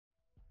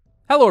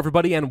Hello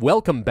everybody and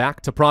welcome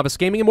back to Pravus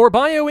Gaming and more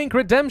BioInk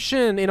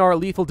Redemption in our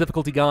Lethal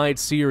Difficulty Guide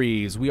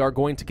series. We are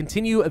going to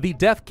continue the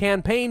death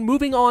campaign,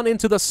 moving on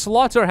into the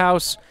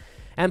slaughterhouse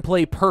and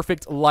play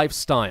Perfect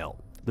Lifestyle.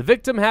 The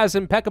victim has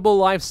impeccable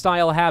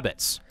lifestyle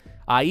habits,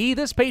 i.e.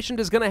 this patient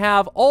is going to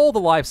have all the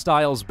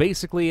lifestyles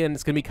basically, and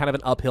it's going to be kind of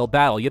an uphill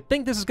battle. You'd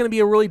think this is going to be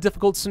a really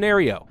difficult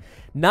scenario.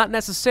 Not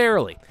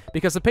necessarily,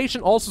 because the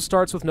patient also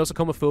starts with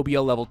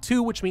nosocomophobia level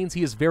 2, which means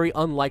he is very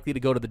unlikely to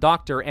go to the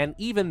doctor, and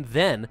even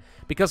then,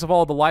 because of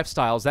all the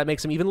lifestyles, that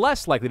makes him even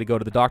less likely to go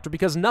to the doctor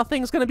because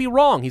nothing's going to be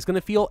wrong. He's going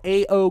to feel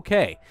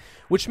A-okay,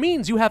 which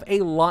means you have a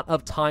lot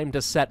of time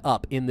to set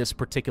up in this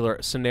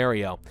particular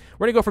scenario.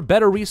 We're going to go for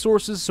better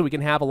resources so we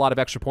can have a lot of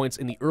extra points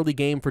in the early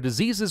game. For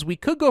diseases, we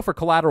could go for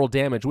collateral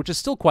damage, which is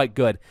still quite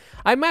good.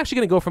 I'm actually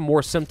going to go for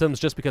more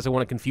symptoms just because I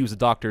want to confuse the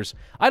doctors.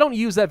 I don't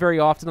use that very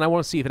often, and I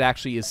want to see if it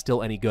actually is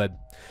still any good.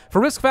 For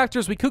risk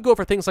factors, we could go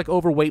for things like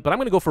overweight, but I'm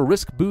going to go for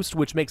risk boost,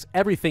 which makes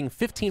everything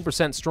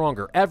 15%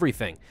 stronger.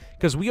 Everything.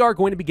 Because we are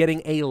going to be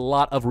getting a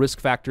lot of risk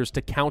factors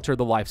to counter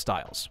the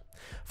lifestyles.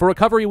 For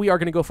recovery, we are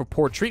going to go for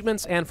poor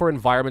treatments, and for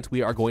environment,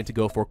 we are going to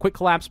go for quick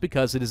collapse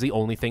because it is the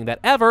only thing that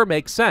ever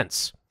makes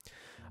sense.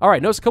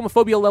 Alright,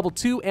 nosocomophobia level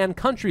 2 and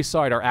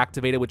countryside are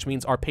activated, which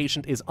means our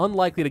patient is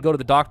unlikely to go to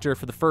the doctor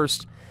for the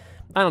first,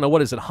 I don't know,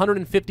 what is it,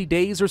 150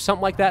 days or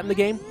something like that in the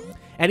game?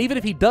 And even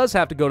if he does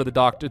have to go to the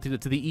doctor, to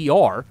the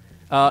ER,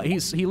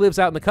 he lives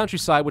out in the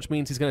countryside, which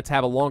means he's going to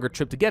have a longer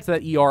trip to get to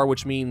that ER,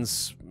 which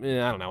means,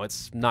 I don't know,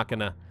 it's not going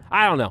to,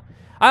 I don't know.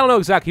 I don't know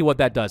exactly what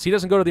that does. He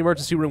doesn't go to the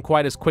emergency room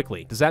quite as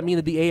quickly. Does that mean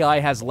that the AI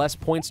has less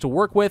points to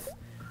work with?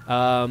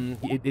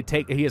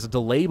 He has a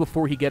delay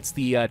before he gets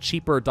the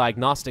cheaper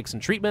diagnostics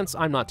and treatments?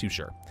 I'm not too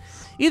sure.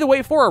 Either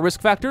way, for our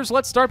risk factors,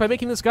 let's start by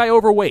making this guy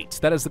overweight.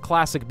 That is the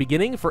classic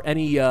beginning for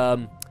any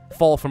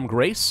fall from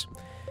grace.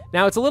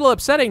 Now, it's a little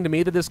upsetting to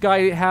me that this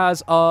guy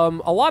has a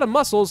lot of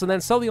muscles and then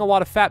suddenly a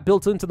lot of fat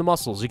built into the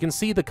muscles. You can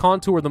see the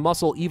contour of the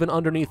muscle even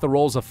underneath the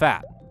rolls of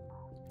fat.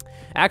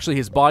 Actually,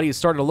 his body is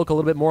starting to look a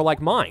little bit more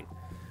like mine.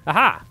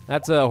 Aha!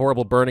 That's a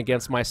horrible burn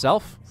against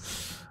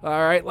myself. All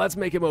right, let's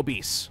make him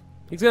obese.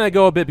 He's going to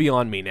go a bit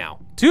beyond me now.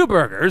 2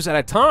 burgers at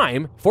a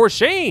time, for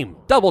shame!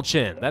 Double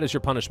chin. That is your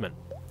punishment.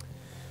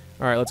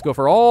 All right, let's go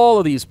for all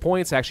of these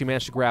points. Actually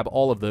managed to grab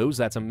all of those.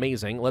 That's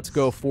amazing. Let's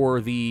go for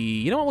the...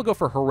 You know what? We'll go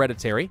for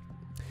hereditary.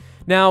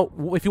 Now,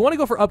 if you want to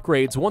go for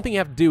upgrades, one thing you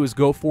have to do is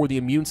go for the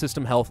immune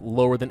system health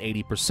lower than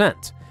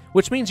 80%,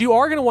 which means you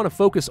are going to want to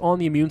focus on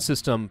the immune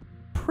system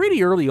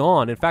pretty early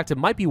on. In fact, it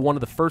might be one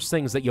of the first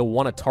things that you'll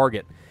want to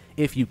target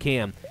if you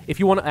can,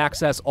 if you want to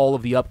access all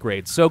of the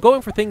upgrades. So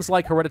going for things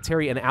like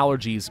hereditary and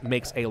allergies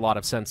makes a lot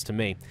of sense to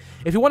me.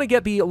 If you want to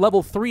get the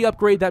level 3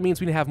 upgrade, that means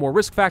we have more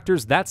risk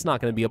factors. That's not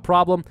going to be a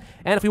problem.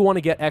 And if we want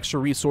to get extra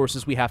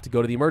resources, we have to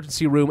go to the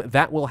emergency room.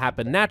 That will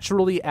happen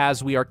naturally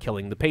as we are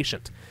killing the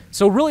patient.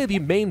 So really the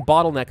main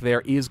bottleneck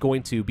there is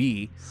going to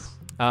be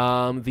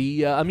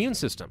the immune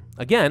system.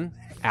 Again,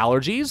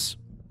 allergies,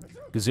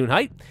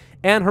 Gesundheit,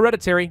 and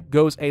hereditary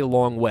goes a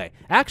long way.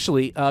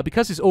 Actually,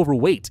 because he's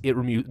overweight, it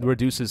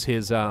reduces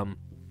his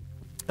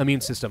immune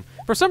system.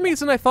 For some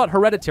reason, I thought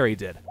hereditary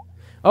did.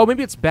 Oh,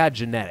 maybe it's bad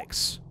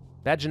genetics.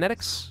 Bad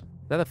genetics?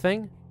 Is that a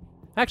thing?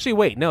 Actually,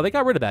 wait. No, they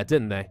got rid of that,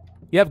 didn't they?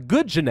 You have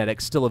good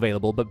genetics still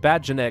available, but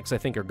bad genetics, I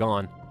think, are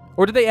gone.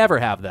 Or did they ever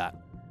have that?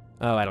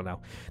 Oh, I don't know.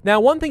 Now,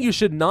 one thing you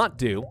should not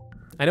do,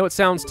 I know it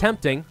sounds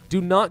tempting,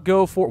 do not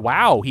go for...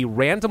 Wow, he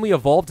randomly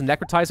evolved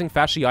necrotizing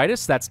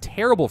fasciitis? That's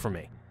terrible for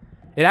me.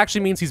 It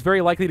actually means he's very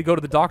likely to go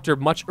to the doctor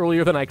much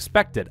earlier than I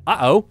expected.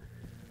 Uh-oh.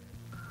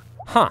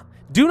 Huh.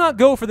 Do not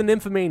go for the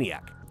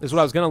nymphomaniac, is what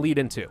I was going to lead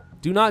into.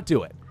 Do not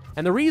do it.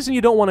 And the reason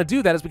you don't want to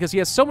do that is because he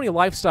has so many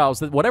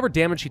lifestyles that whatever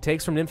damage he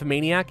takes from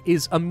nymphomaniac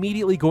is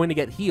immediately going to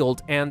get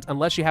healed, and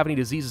unless you have any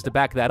diseases to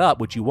back that up,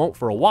 which you won't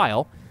for a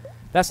while,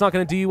 that's not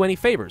going to do you any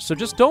favors. So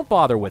just don't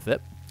bother with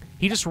it.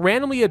 He just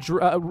randomly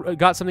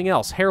got something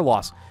else. Hair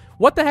loss.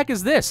 What the heck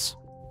is this?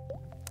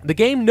 The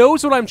game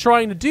knows what I'm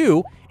trying to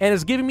do and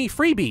is giving me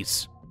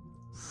freebies.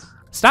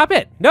 Stop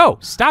it. No,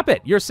 stop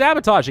it. You're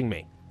sabotaging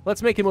me.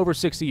 Let's make him over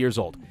 60 years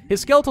old.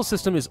 His skeletal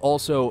system is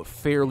also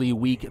fairly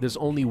weak. There's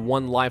only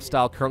one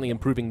lifestyle currently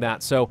improving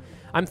that. So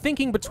I'm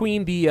thinking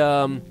between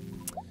the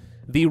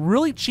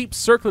really cheap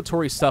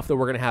circulatory stuff that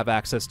we're going to have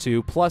access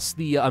to, plus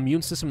the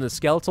immune system and the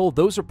skeletal,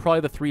 those are probably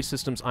the 3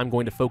 systems I'm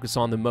going to focus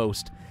on the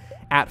most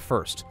at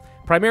first.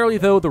 Primarily,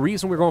 though, the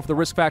reason we're going for the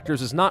risk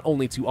factors is not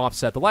only to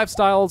offset the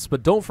lifestyles,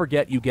 but don't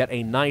forget you get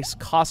a nice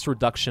cost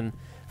reduction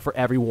for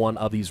every one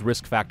of these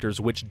risk factors,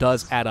 which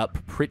does add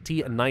up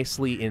pretty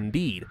nicely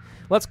indeed.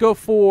 Let's go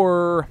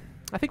for...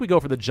 I think we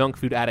go for the junk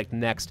food addict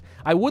next.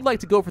 I would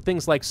like to go for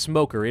things like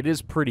smoker. It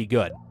is pretty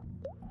good.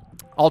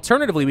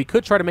 Alternatively, we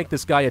could try to make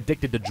this guy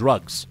addicted to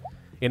drugs,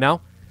 you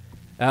know?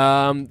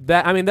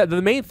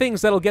 The main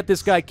things that'll get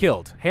this guy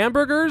killed.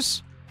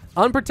 Hamburgers,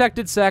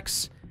 unprotected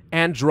sex,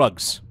 and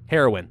drugs.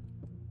 Heroin.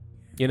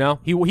 You know?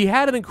 He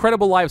had an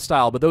incredible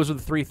lifestyle, but those are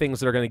the 3 things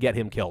that are going to get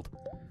him killed.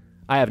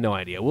 I have no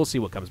idea. We'll see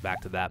what comes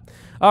back to that.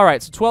 All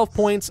right, so 12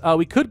 points.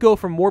 We could go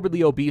for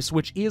morbidly obese,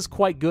 which is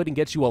quite good and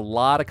gets you a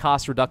lot of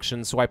cost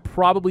reduction, so I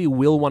probably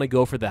will want to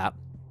go for that.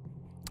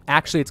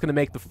 Actually, it's going to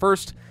make the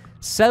first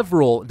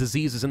several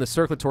diseases in the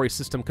circulatory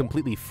system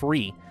completely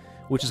free,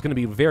 which is going to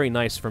be very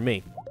nice for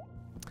me.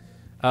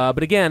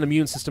 But again,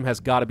 immune system has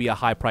got to be a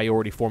high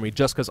priority for me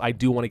just because I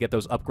do want to get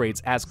those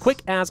upgrades as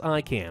quick as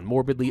I can.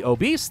 Morbidly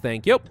obese,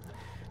 thank you.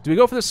 Do we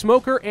go for the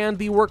smoker and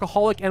the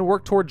workaholic and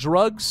work toward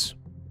drugs?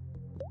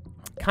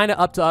 Kind of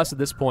up to us at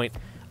this point.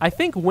 I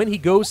think when he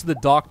goes to the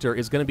doctor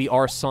is going to be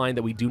our sign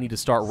that we do need to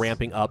start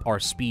ramping up our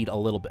speed a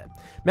little bit.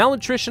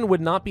 Malnutrition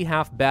would not be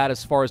half bad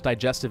as far as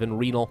digestive and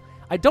renal.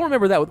 I don't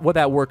remember what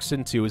that works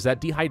into. Is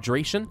that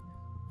dehydration?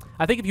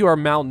 I think if you are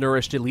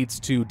malnourished, it leads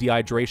to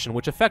dehydration,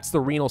 which affects the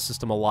renal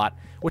system a lot,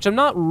 which I'm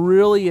not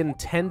really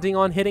intending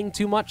on hitting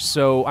too much,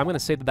 so I'm going to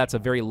say that that's a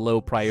very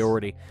low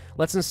priority.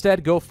 Let's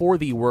instead go for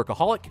the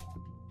workaholic.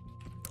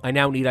 I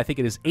now need, I think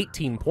it is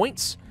 18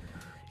 points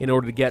in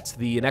order to get to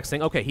the next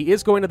thing. Okay, he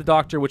is going to the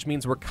doctor, which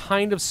means we're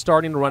kind of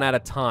starting to run out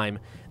of time.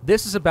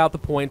 This is about the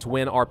point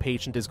when our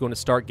patient is going to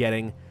start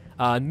getting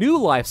new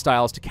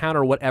lifestyles to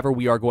counter whatever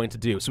we are going to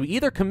do. So we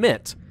either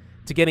commit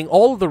to getting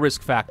all of the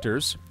risk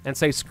factors and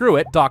say, screw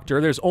it, doctor,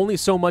 there's only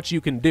so much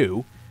you can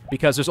do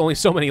because there's only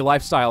so many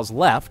lifestyles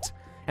left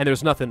and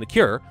there's nothing to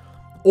cure,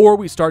 or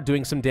we start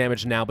doing some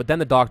damage now, but then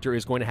the doctor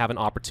is going to have an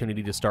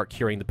opportunity to start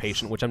curing the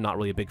patient, which I'm not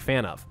really a big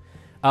fan of.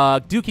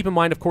 Do keep in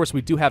mind, of course,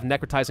 we do have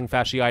necrotizing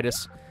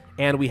fasciitis,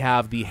 and we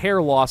have the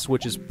hair loss,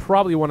 which is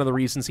probably one of the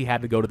reasons he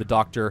had to go to the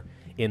doctor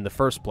in the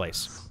first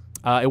place.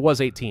 It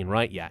was 18,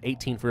 right? Yeah,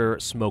 18 for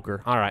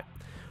smoker. All right.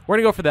 We're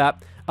going to go for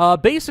that.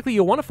 Basically,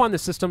 you'll want to find the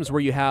systems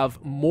where you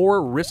have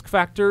more risk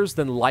factors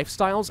than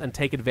lifestyles and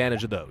take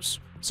advantage of those.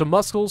 So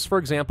muscles, for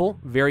example,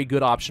 very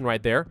good option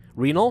right there.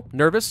 Renal,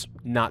 nervous,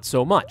 not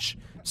so much.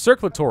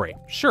 Circulatory,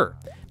 sure.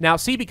 Now,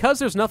 see, because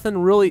there's nothing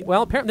really...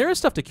 Well, apparently there is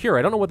stuff to cure.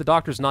 I don't know what the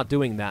doctor's not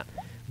doing that.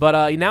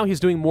 But now he's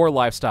doing more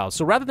lifestyles.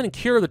 So rather than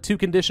cure the two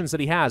conditions that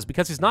he has,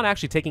 because he's not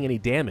actually taking any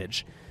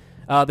damage,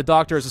 the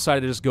doctor has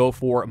decided to just go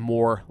for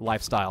more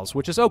lifestyles,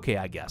 which is okay,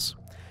 I guess.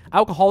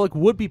 Alcoholic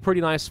would be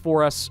pretty nice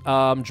for us.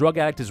 Drug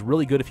addict is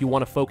really good if you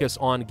want to focus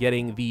on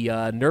getting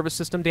the nervous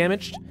system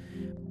damaged.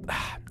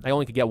 I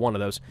only could get one of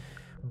those.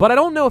 But I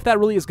don't know if that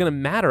really is going to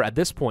matter at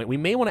this point. We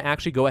may want to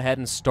actually go ahead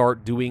and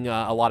start doing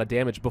a lot of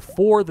damage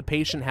before the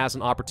patient has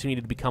an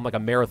opportunity to become like a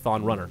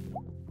marathon runner.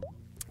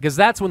 Because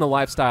that's when the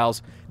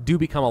lifestyles do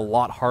become a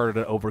lot harder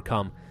to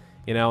overcome.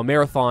 You know, a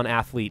marathon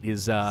athlete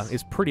is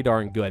pretty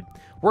darn good.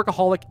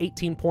 Workaholic,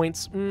 18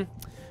 points.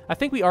 I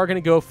think we are going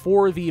to go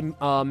for the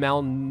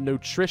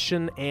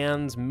malnutrition,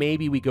 and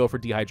maybe we go for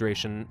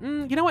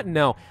dehydration. You know what?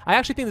 No. I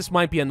actually think this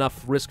might be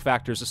enough risk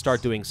factors to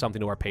start doing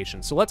something to our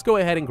patients. So let's go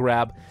ahead and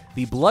grab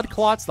the blood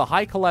clots, the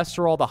high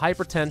cholesterol, the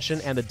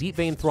hypertension, and the deep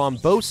vein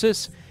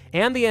thrombosis,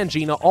 and the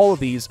angina, all of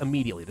these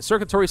immediately. The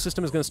circulatory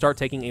system is going to start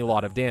taking a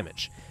lot of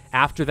damage.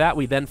 After that,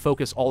 we then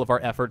focus all of our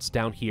efforts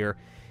down here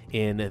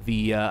in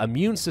the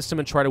immune system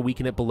and try to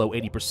weaken it below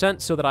 80%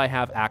 so that I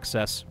have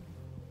access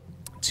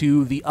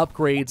to the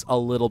upgrades a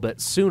little bit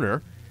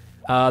sooner.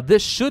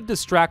 This should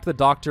distract the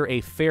doctor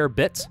a fair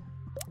bit.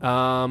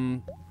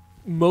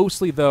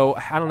 Mostly, though,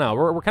 I don't know.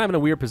 We're kind of in a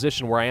weird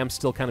position where I am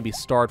still kind of be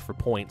starved for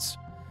points.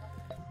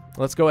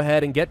 Let's go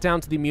ahead and get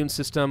down to the immune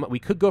system. We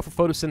could go for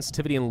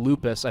photosensitivity and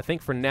lupus. I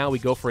think for now we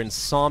go for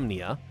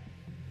insomnia.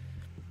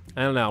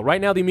 I don't know.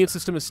 Right now the immune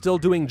system is still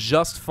doing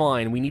just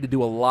fine. We need to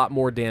do a lot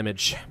more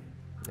damage.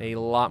 A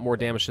lot more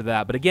damage to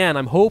that. But again,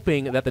 I'm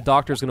hoping that the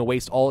doctor is going to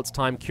waste all its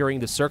time curing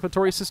the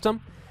circulatory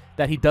system,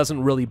 that he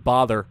doesn't really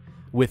bother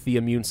with the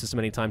immune system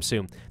anytime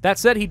soon. That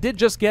said, he did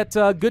just get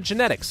good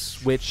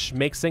genetics, which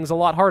makes things a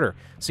lot harder.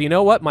 So you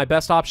know what? My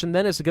best option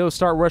then is to go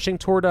start rushing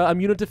toward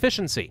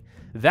immunodeficiency.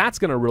 That's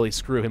going to really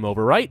screw him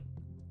over, right?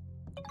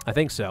 I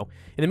think so.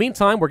 In the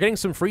meantime, we're getting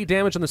some free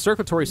damage on the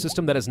circulatory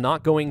system that is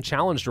not going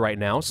challenged right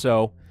now,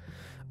 so...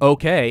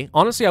 Okay.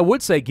 Honestly, I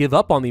would say give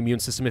up on the immune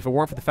system if it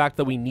weren't for the fact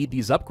that we need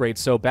these upgrades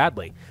so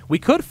badly. We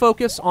could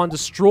focus on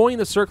destroying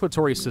the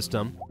circulatory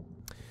system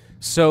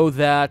so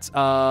that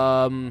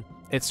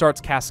it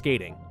starts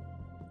cascading.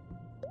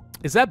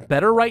 Is that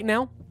better right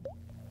now?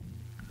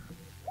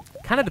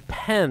 Kind of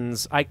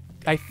depends. I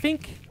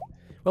think...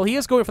 Well, he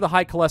is going for the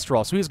high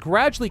cholesterol, so he's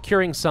gradually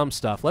curing some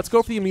stuff. Let's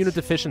go for the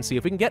immunodeficiency.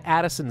 If we can get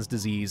Addison's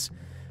disease,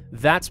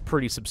 that's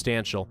pretty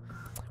substantial.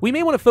 We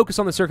may want to focus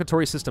on the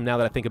circulatory system now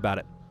that I think about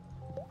it.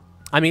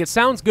 I mean, it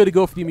sounds good to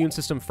go for the immune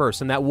system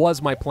first, and that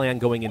was my plan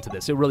going into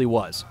this. It really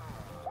was.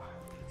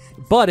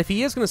 But if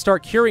he is going to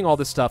start curing all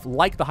this stuff,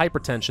 like the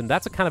hypertension,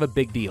 that's a kind of a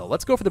big deal.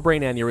 Let's go for the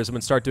brain aneurysm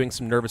and start doing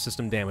some nervous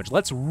system damage.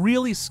 Let's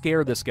really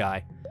scare this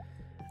guy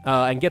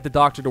and get the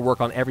doctor to work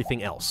on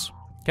everything else.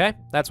 Okay?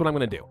 That's what I'm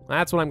going to do.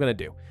 That's what I'm going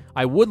to do.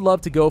 I would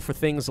love to go for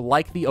things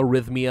like the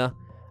arrhythmia,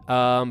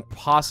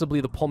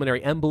 possibly the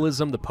pulmonary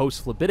embolism, the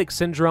post-phlebitic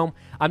syndrome.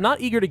 I'm not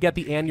eager to get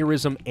the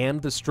aneurysm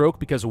and the stroke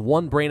because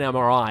one brain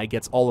MRI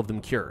gets all of them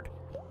cured.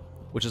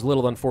 which is a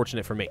little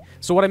unfortunate for me.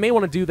 So what I may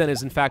want to do then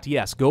is, in fact,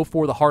 yes, go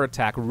for the heart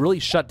attack, really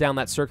shut down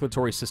that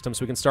circulatory system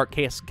so we can start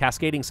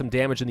cascading some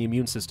damage in the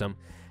immune system.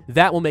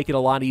 That will make it a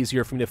lot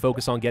easier for me to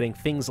focus on getting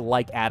things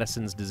like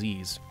Addison's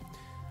disease.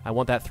 I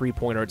want that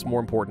 3-pointer. It's more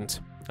important.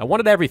 I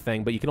wanted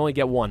everything, but you can only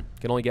get one.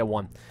 You can only get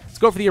one. Let's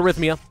go for the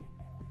arrhythmia.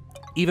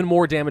 Even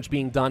more damage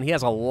being done. He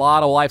has a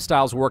lot of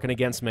lifestyles working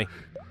against me.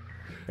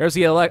 There's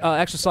the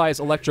exercise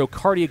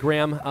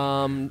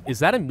electrocardiogram. Is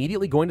that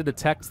immediately going to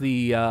detect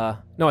the...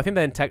 No, I think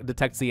that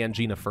detects the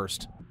angina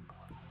first.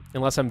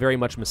 Unless I'm very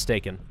much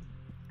mistaken.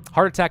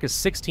 Heart attack is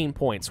 16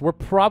 points. We're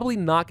probably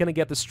not going to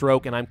get the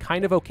stroke, and I'm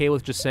kind of okay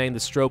with just saying the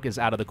stroke is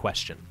out of the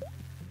question.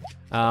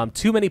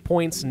 Too many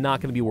points,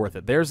 not going to be worth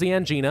it. There's the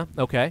angina.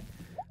 Okay.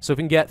 So if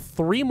we can get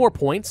 3 more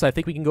points, I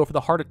think we can go for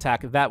the heart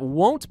attack. That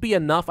won't be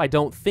enough, I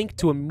don't think,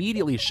 to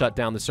immediately shut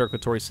down the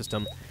circulatory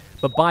system.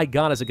 But by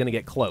God, is it going to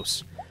get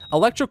close.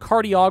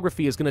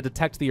 Electrocardiography is going to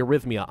detect the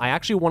arrhythmia. I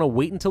actually want to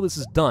wait until this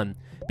is done,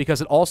 because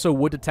it also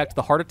would detect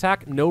the heart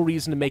attack. No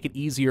reason to make it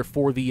easier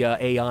for the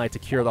AI to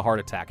cure the heart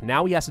attack.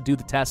 Now he has to do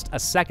the test a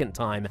second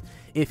time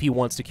if he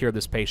wants to cure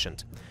this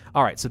patient.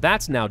 All right, so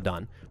that's now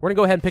done. We're going to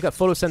go ahead and pick up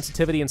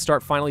photosensitivity and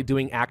start finally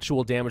doing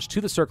actual damage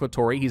to the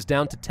circulatory. He's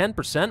down to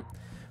 10%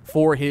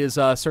 for his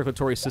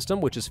circulatory system,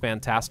 which is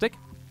fantastic.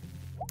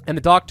 And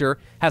the doctor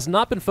has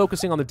not been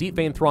focusing on the deep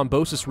vein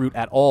thrombosis route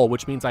at all,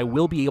 which means I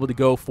will be able to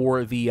go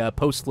for the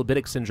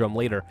post-phlebitic syndrome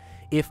later,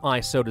 if I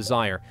so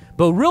desire.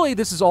 But really,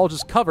 this is all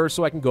just cover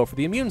so I can go for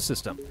the immune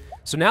system.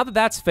 So now that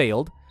that's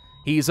failed,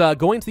 he's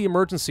going to the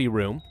emergency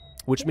room,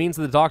 which means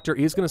that the doctor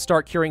is going to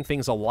start curing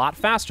things a lot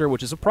faster,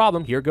 which is a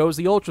problem. Here goes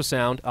the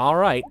ultrasound. All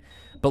right.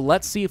 But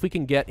let's see if we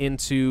can get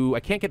into...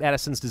 I can't get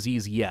Addison's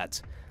disease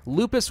yet.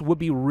 Lupus would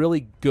be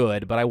really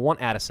good, but I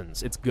want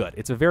Addison's. It's good.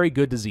 It's a very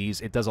good disease.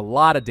 It does a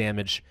lot of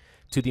damage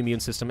to the immune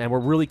system, and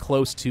we're really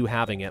close to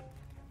having it.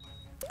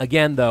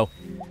 Again, though,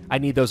 I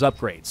need those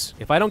upgrades.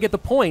 If I don't get the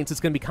points, it's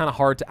going to be kind of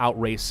hard to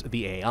outrace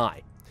the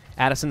AI.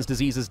 Addison's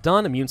disease is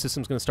done. Immune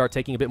system's going to start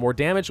taking a bit more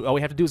damage. All we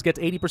have to do is get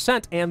to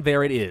 80%, and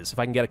there it is. If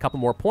I can get a couple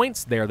more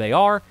points, there they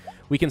are.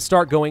 We can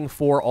start going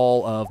for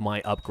all of my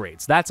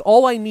upgrades. That's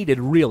all I needed,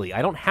 really.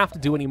 I don't have to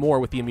do any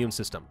more with the immune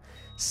system.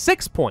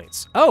 6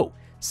 points. Oh,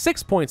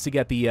 6 points to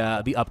get the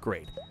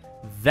upgrade.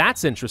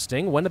 That's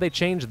interesting. When do they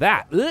change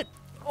that?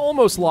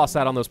 Almost lost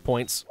out on those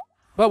points,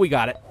 but we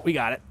got it. We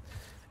got it.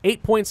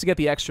 8 points to get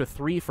the extra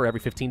 3 for every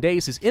 15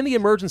 days. He's in the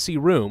emergency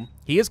room.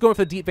 He is going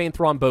for the deep vein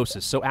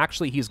thrombosis, so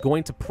actually he's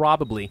going to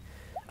probably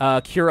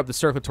cure up the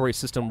circulatory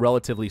system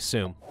relatively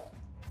soon.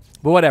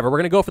 But whatever. We're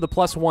going to go for the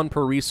 +1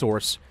 per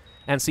resource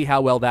and see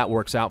how well that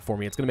works out for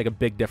me. It's going to make a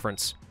big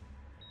difference.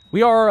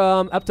 We are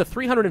up to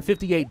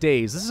 358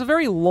 days. This is a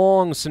very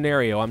long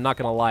scenario, I'm not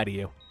going to lie to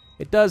you.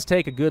 It does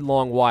take a good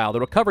long while. The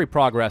recovery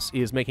progress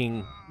is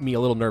making me a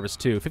little nervous,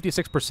 too.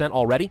 56%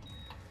 already.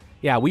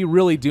 Yeah, we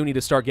really do need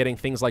to start getting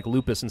things like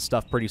lupus and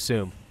stuff pretty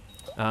soon.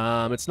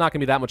 It's not going to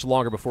be that much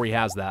longer before he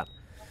has that.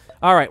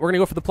 All right, we're going to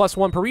go for the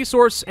 +1 per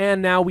resource,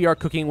 and now we are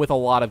cooking with a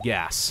lot of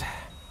gas.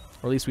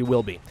 Or at least we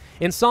will be.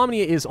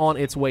 Insomnia is on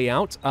its way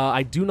out.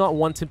 I do not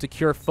want him to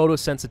cure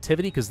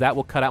photosensitivity, because that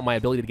will cut out my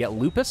ability to get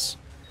lupus.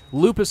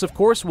 Lupus, of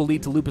course, will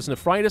lead to lupus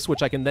nephritis,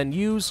 which I can then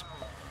use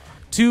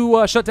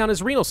to shut down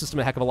his renal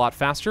system a heck of a lot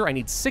faster. I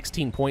need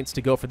 16 points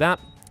to go for that.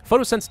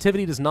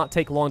 Photosensitivity does not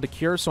take long to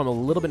cure, so I'm a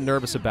little bit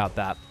nervous about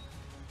that.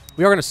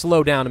 We are going to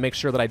slow down to make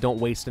sure that I don't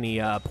waste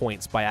any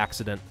points by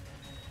accident,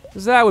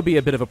 because that would be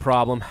a bit of a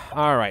problem.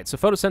 All right, so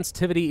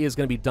photosensitivity is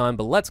going to be done,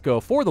 but let's go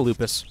for the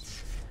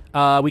lupus.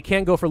 We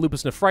can go for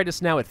lupus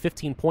nephritis now at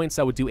 15 points.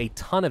 That would do a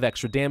ton of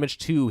extra damage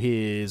to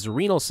his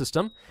renal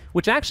system,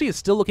 which actually is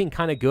still looking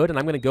kind of good, and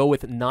I'm going to go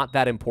with not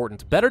that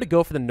important. Better to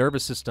go for the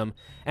nervous system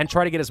and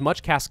try to get as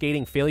much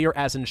cascading failure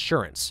as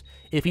insurance.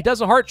 If he does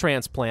a heart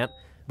transplant,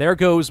 there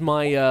goes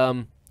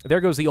my there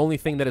goes the only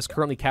thing that is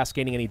currently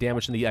cascading any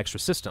damage in the extra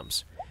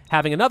systems.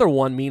 Having another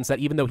one means that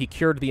even though he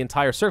cured the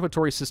entire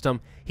circulatory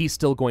system, he's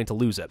still going to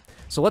lose it.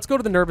 So let's go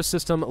to the nervous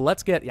system.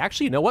 Let's get...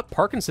 Actually, you know what?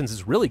 Parkinson's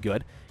is really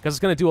good, because it's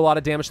going to do a lot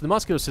of damage to the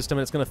muscular system,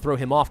 and it's going to throw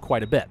him off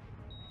quite a bit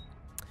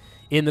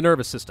in the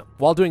nervous system,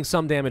 while doing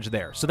some damage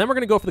there. So then we're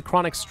going to go for the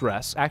chronic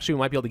stress. Actually, we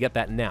might be able to get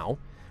that now.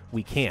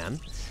 We can.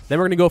 Then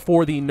we're going to go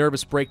for the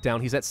nervous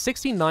breakdown. He's at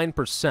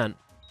 69%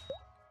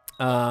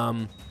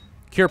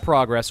 cure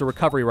progress, or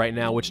recovery right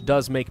now, which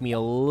does make me a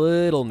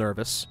little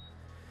nervous.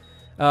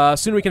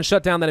 Sooner we can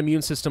shut down that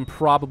immune system,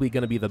 probably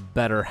going to be the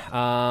better.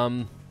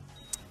 I'm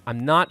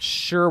not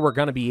sure we're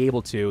going to be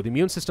able to. The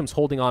immune system's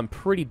holding on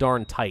pretty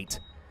darn tight.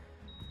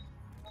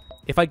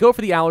 If I go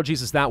for the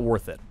allergies, is that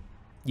worth it?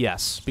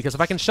 Yes, because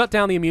if I can shut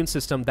down the immune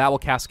system, that will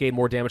cascade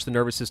more damage to the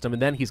nervous system,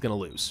 and then he's going to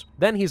lose.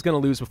 Then he's going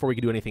to lose before we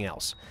can do anything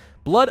else.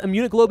 Blood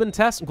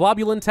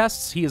globulin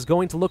tests, he is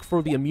going to look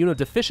for the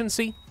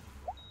immunodeficiency.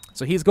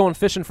 So he's going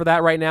fishing for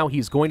that right now.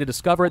 He's going to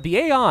discover it. The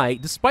AI,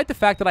 despite the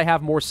fact that I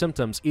have more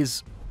symptoms,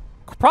 is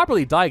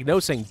properly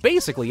diagnosing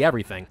basically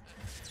everything,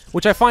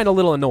 which I find a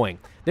little annoying.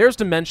 There's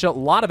dementia, a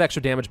lot of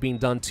extra damage being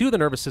done to the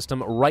nervous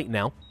system right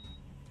now.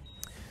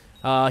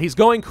 He's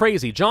going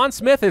crazy. John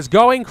Smith is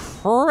going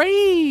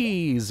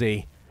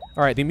crazy.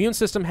 All right, the immune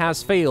system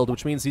has failed,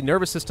 which means the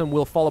nervous system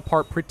will fall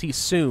apart pretty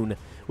soon.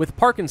 With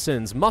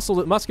Parkinson's,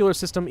 muscular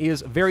system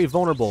is very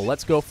vulnerable.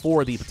 Let's go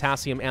for the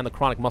potassium and the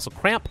chronic muscle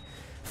cramp.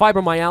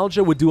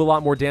 Fibromyalgia would do a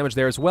lot more damage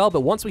there as well,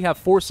 but once we have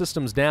 4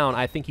 systems down,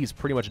 I think he's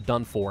pretty much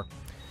done for.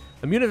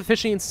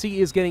 Immunodeficiency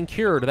is getting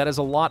cured. That is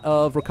a lot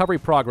of recovery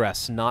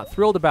progress. Not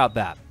thrilled about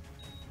that.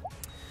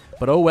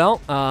 But oh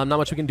well, not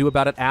much we can do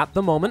about it at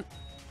the moment.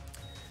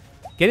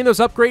 Getting those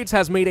upgrades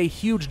has made a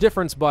huge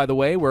difference, by the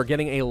way. We're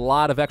getting a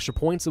lot of extra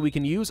points that we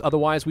can use.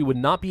 Otherwise, we would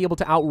not be able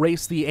to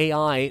outrace the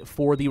AI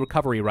for the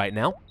recovery right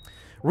now.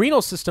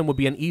 Renal system would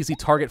be an easy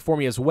target for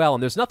me as well,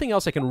 and there's nothing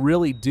else I can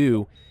really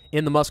do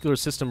in the muscular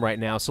system right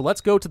now. So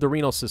let's go to the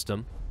renal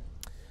system.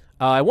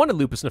 I wanted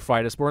lupus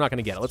nephritis, but we're not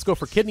going to get it. Let's go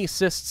for kidney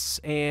cysts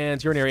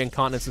and urinary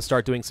incontinence and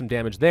start doing some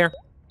damage there,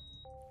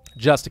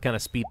 just to kind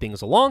of speed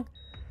things along.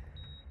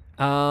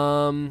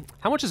 How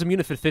much is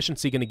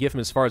immunodeficiency going to give him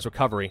as far as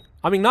recovery?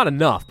 I mean, not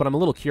enough, but I'm a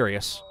little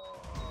curious.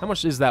 How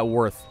much is that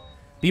worth?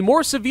 The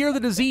more severe the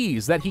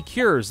disease that he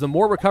cures, the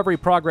more recovery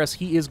progress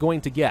he is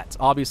going to get.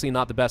 Obviously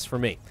not the best for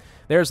me.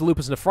 There's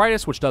lupus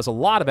nephritis, which does a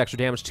lot of extra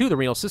damage to the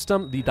renal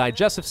system. The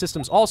digestive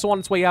system's also on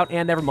its way out,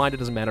 and never mind, it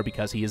doesn't matter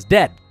because he is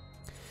dead.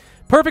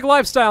 Perfect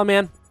lifestyle,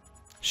 man.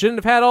 Shouldn't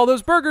have had all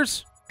those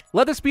burgers.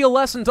 Let this be a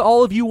lesson to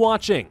all of you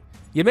watching.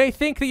 You may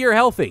think that you're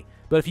healthy,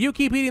 but if you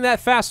keep eating that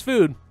fast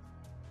food,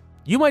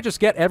 you might just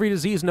get every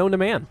disease known to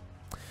man.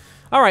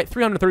 All right,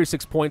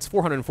 336 points,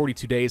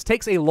 442 days.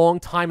 Takes a long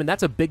time, and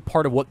that's a big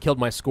part of what killed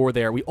my score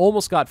there. We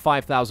almost got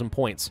 5,000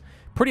 points.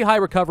 Pretty high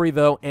recovery,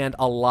 though, and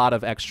a lot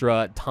of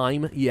extra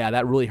time. Yeah,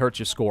 that really hurts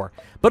your score.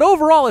 But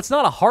overall, it's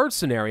not a hard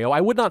scenario.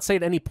 I would not say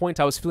at any point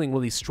I was feeling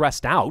really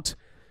stressed out.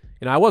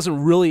 You know, I wasn't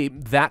really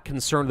that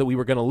concerned that we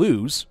were going to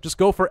lose. Just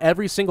go for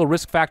every single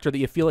risk factor that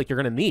you feel like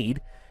you're going to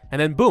need, and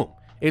then boom,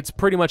 it's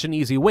pretty much an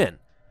easy win.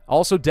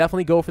 Also,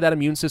 definitely go for that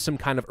immune system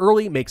kind of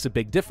early. Makes a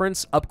big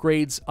difference.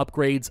 Upgrades,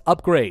 upgrades,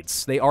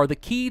 upgrades. They are the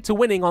key to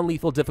winning on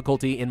lethal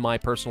difficulty, in my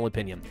personal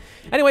opinion.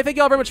 Anyway, thank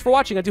you all very much for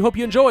watching. I do hope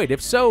you enjoyed. If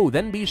so,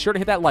 then be sure to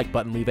hit that like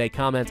button, leave a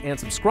comment, and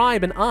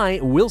subscribe, and I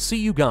will see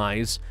you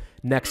guys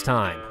next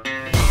time.